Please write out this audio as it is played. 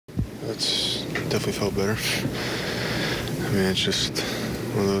it's definitely felt better. I mean, it's just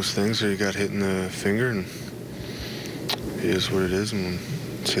one of those things where you got hit in the finger, and it is what it is, and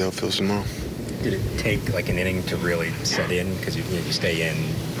we'll see how it feels tomorrow. Did it take like an inning to really set in? Because you stay in,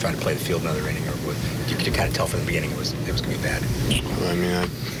 trying to play the field another inning, or what? You could kind of tell from the beginning it was going to be bad. I mean, I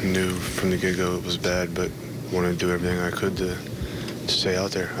knew from the get-go it was bad, but wanted to do everything I could to stay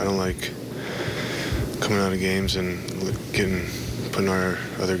out there. I don't like coming out of games and putting our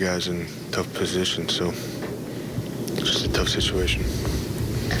other guys in tough positions, so it's just a tough situation.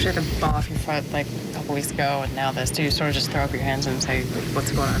 After the ball off your foot like a couple weeks ago and now this, do you sort of just throw up your hands and say,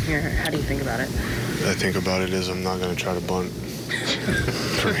 what's going on here? How do you think about it? I think about it as I'm not going to try to bunt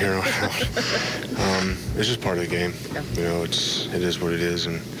from here on out. It's just part of the game. Yeah. You know, it is what it is,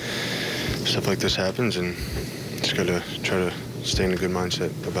 and stuff like this happens, and just got to try to stay in a good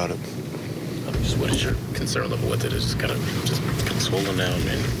mindset about it. Just what is your concern level with it? Is it kind of swollen down,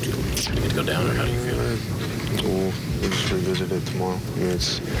 and you get to go down, or how do you feel? We'll just revisit it tomorrow. I mean,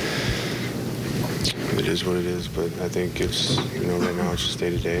 it is what it is, but I think it's, right now it's just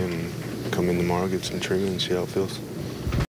day to day, and come in tomorrow, get some treatment, and see how it feels.